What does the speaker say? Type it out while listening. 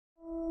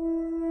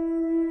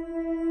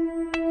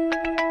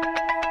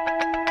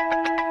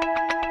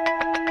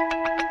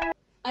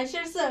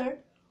Aishar sir,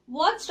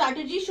 what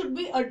strategy should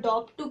we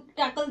adopt to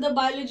tackle the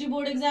biology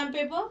board exam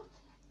paper?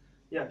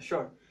 Yeah,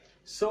 sure.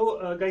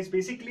 So guys,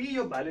 basically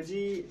your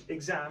biology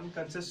exam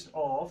consists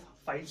of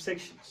 5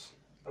 sections.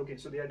 Okay,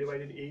 so they are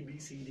divided A, B,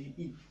 C, D,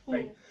 E,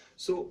 right?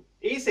 So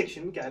A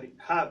section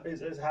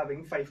is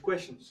having 5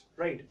 questions,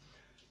 right?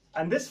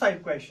 And this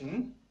 5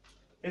 question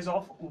is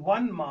of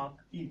 1 mark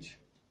each,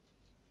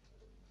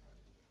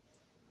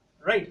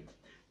 right?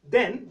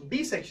 Then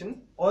B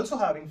section also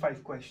having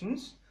 5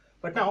 questions,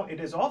 but now it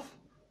is of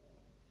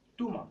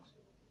 2 marks.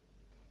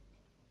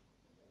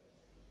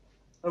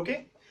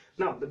 Okay,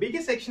 now the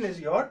biggest section is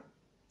your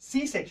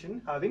C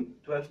section having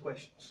 12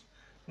 questions.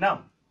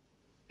 Now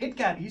it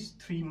carries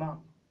 3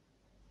 marks,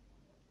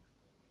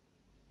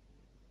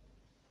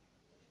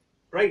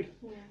 right?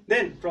 Yeah.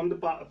 Then from the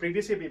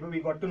previous year paper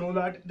we got to know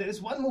that there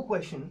is one more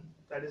question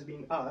that is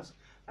being asked,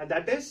 and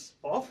that is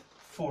of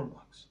 4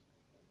 marks.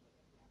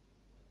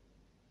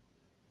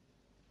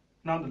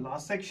 Now the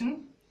last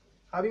section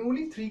having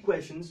only 3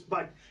 questions,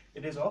 but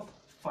it is of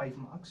 5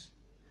 marks.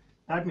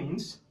 That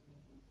means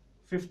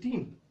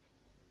 15.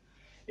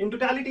 In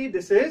totality,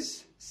 this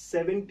is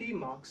 70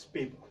 marks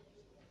paper,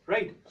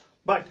 right?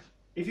 But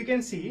if you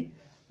can see,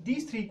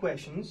 these 3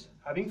 questions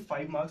having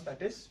 5 marks, that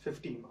is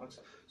 15 marks.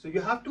 So you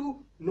have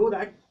to know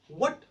that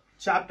what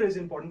chapter is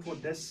important for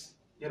this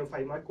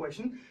 5-mark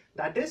question.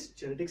 That is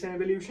genetics and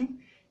evolution,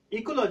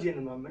 ecology and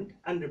environment,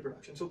 and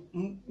reproduction. So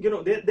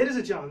there is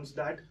a chance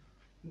that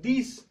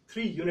these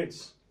 3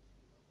 units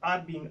are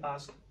being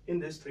asked in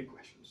these 3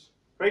 questions,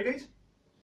 right guys?